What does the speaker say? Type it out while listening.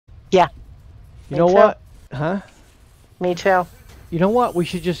Yeah, You me know too. what? Huh? Me too. You know what? We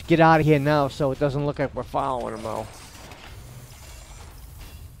should just get out of here now so it doesn't look like we're following them, though.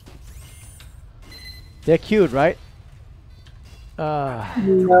 They're cute, right? No.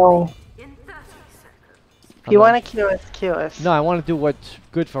 If I'm you not... want to queue us, queue us. No, I want to do what's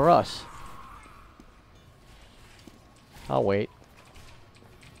good for us. I'll wait.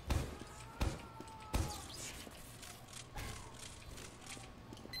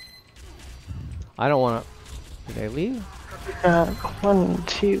 I don't want to... Did they leave? One,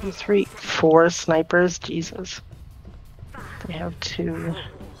 two, three, four snipers. Jesus. They have two.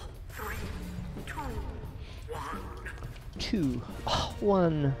 Two. Oh,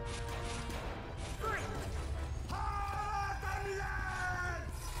 one.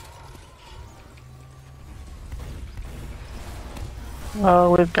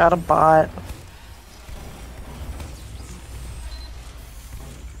 Oh, we've got a bot.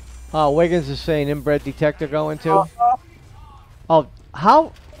 Oh, Wiggins is saying inbred detector going too. Oh,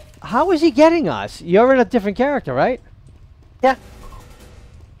 how is he getting us? You're in a different character, right? Yeah.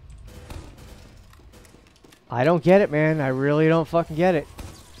 I don't get it, man. I really don't fucking get it.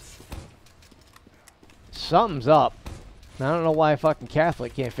 Something's up. I don't know why a fucking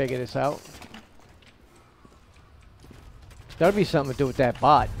Catholic can't figure this out. There's gotta be something to do with that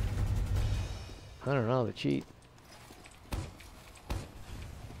bot. I don't know, the cheat.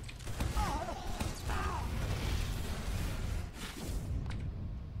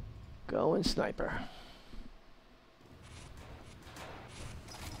 Going sniper.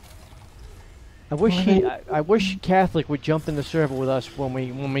 I wish Catholic would jump in the server with us when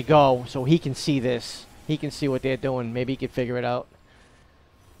we go, so he can see this. He can see what they're doing. Maybe he could figure it out.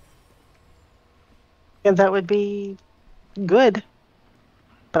 And that would be good.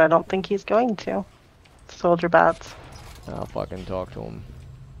 But I don't think he's going to. Soldier bots. I'll fucking talk to him.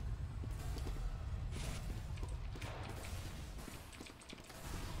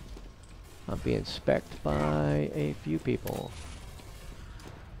 I'm being specced by a few people.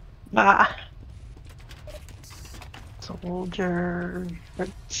 Ah. Soldier.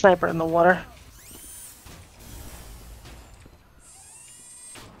 Sniper in the water.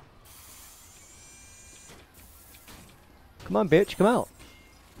 Come on, bitch, come out.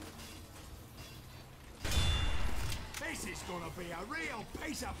 This is gonna be a real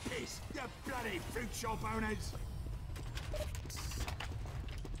piece of piss, you bloody fruit shop owners.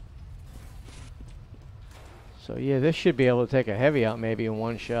 So yeah, this should be able to take a heavy out maybe in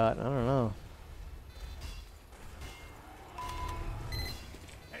one shot. I don't know.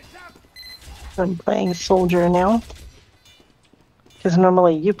 I'm playing soldier now. Because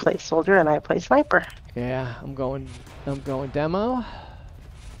normally you play soldier and I play sniper. Yeah, I'm going demo.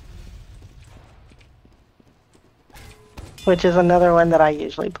 Which is another one that I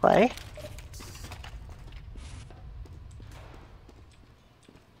usually play.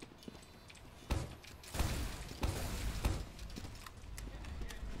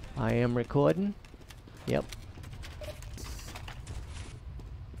 I am recording. Yep.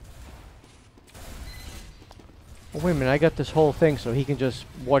 Oh, wait a minute, I got this whole thing so he can just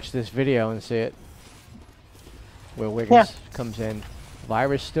watch this video and see it. Where Wiggins comes in.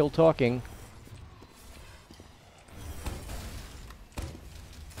 Virus still talking.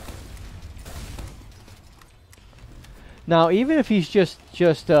 Now, even if he's just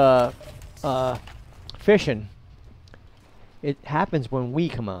fishing, it happens when we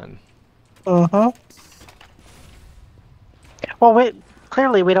come on. Uh-huh. Well,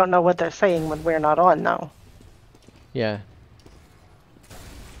 clearly we don't know what they're saying when we're not on, though. Yeah.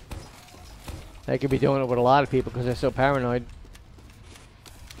 They could be doing it with a lot of people because they're so paranoid.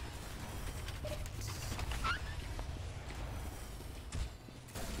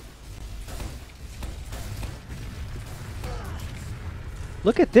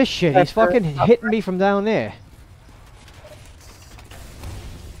 Look at this shit. He's fucking hitting me from down there.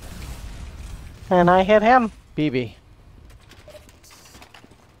 And I hit him. BB.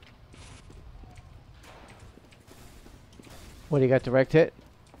 What, do you got direct hit?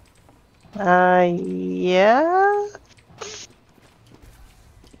 Yeah.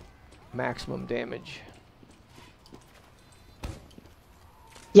 Maximum damage.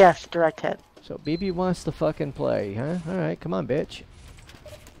 Yes, direct hit. So BB wants to fucking play, huh? Alright, come on, bitch.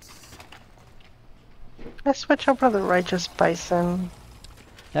 I switch over to the Righteous Bison.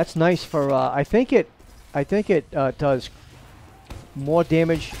 That's nice for, I think it does more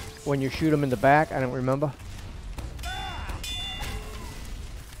damage when you shoot him in the back. I don't remember.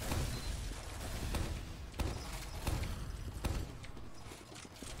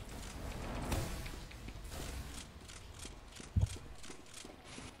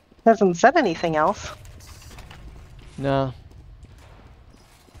 Hasn't said anything else. No.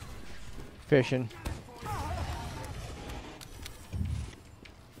 Fishing.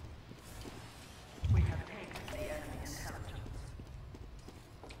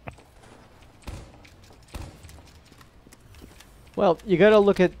 Well, you gotta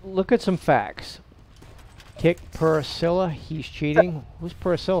look at some facts. Kick Priscilla, he's cheating. Who's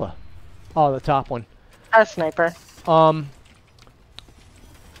Priscilla? Oh, the top one. Our sniper.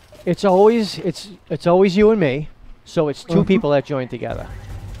 It's always you and me, so it's two people that join together.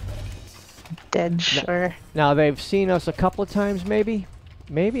 Dead sure. Now they've seen us a couple of times, maybe,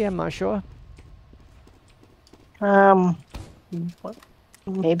 I'm not sure.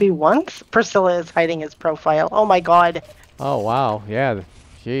 Maybe once. Priscilla is hiding his profile. Oh my god. Oh wow, yeah,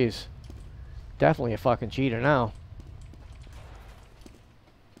 jeez, definitely a fucking cheater now.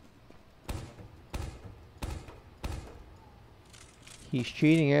 He's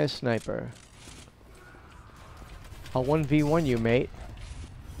cheating as sniper. I'll 1v1 you, mate.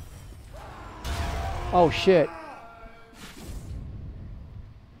 Oh shit.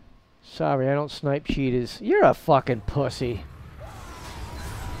 Sorry, I don't snipe cheaters. You're a fucking pussy.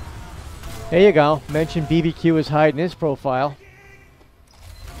 There you go. Mention BBQ is hiding his profile.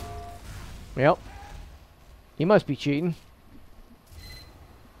 Yep. He must be cheating.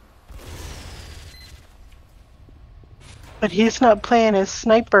 But he's not playing as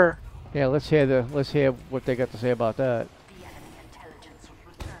sniper. Yeah, let's hear what they got to say about that. The enemy intelligence will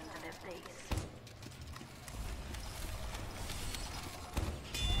return to their base.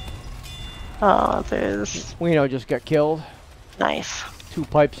 Oh, there's... Wino just got killed. Nice. 2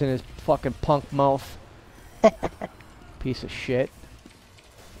 pipes in his fucking punk mouth. Piece of shit.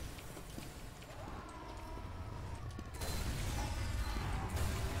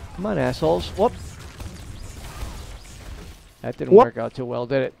 Come on, assholes. Whoop. That didn't work out too well,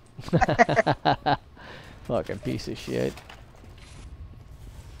 did it? Fucking piece of shit.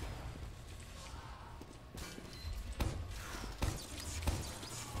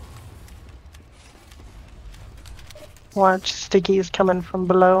 Watch, Sticky's coming from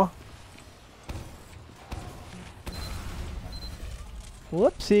below.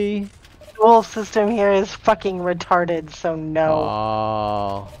 Whoopsie. The whole system here is fucking retarded, so no.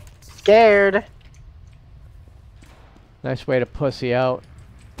 Oh. Scared. Nice way to pussy out.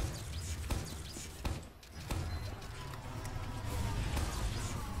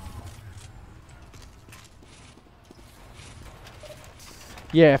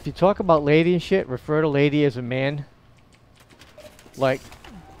 Yeah, if you talk about lady and shit, refer to lady as a man. Like,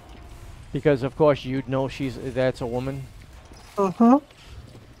 because of course you'd know that's a woman. Mm-hmm.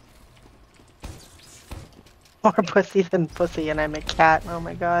 More pussy than pussy, and I'm a cat. Oh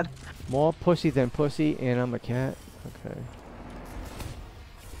my god. More pussy than pussy, and I'm a cat. Okay.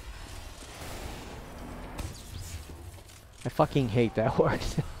 I fucking hate that word.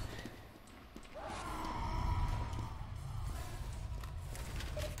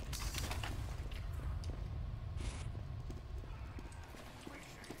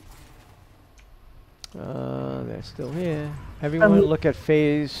 They're still here. Everyone look at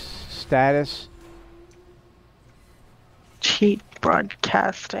phase status. Cheat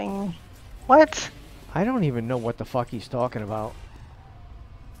broadcasting. What? I don't even know what the fuck he's talking about.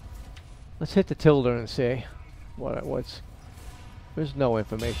 Let's hit the tilde and see what's. There's no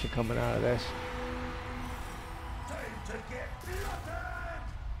information coming out of this.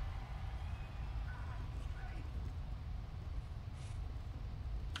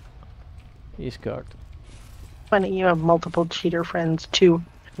 He's cooked. Funny, you have multiple cheater friends too.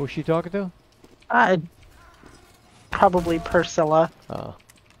 Who's she talking to? Probably Priscilla. Oh.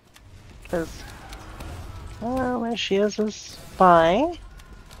 Because, there she is, a spy.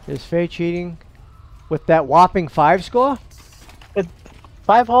 Is Faye cheating with that whopping 5 score? With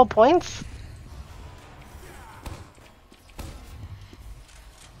 5 whole points?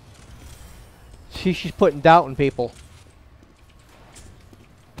 She's putting doubt in people.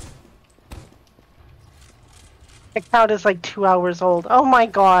 Account is like 2 hours old. Oh my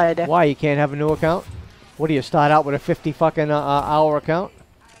god. Why, you can't have a new account? What do you start out with a 50 fucking hour account?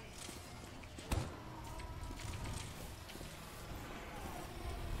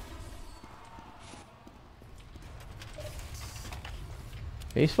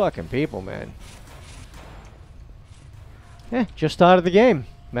 These fucking people, man. Yeah, just started the game.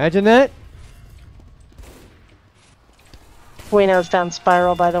 Imagine that. Wino's down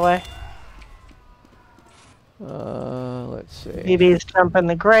spiral, by the way. Let's see. BB's jumping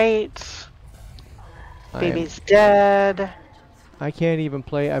the grate. BB's dead. I can't even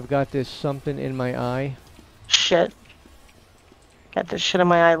play. I've got this something in my eye. Shit. Got this shit in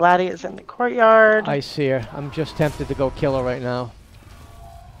my eye. Laddie is in the courtyard. I see her. I'm just tempted to go kill her right now.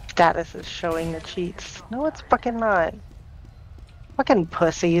 Status is showing the cheats. No, it's fucking not. Fucking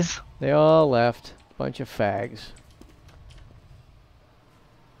pussies. They all left. Bunch of fags.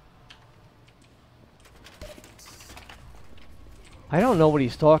 I don't know what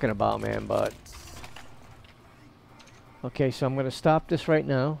he's talking about, man, but... Okay, so I'm gonna stop this right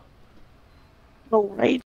now. Oh, right.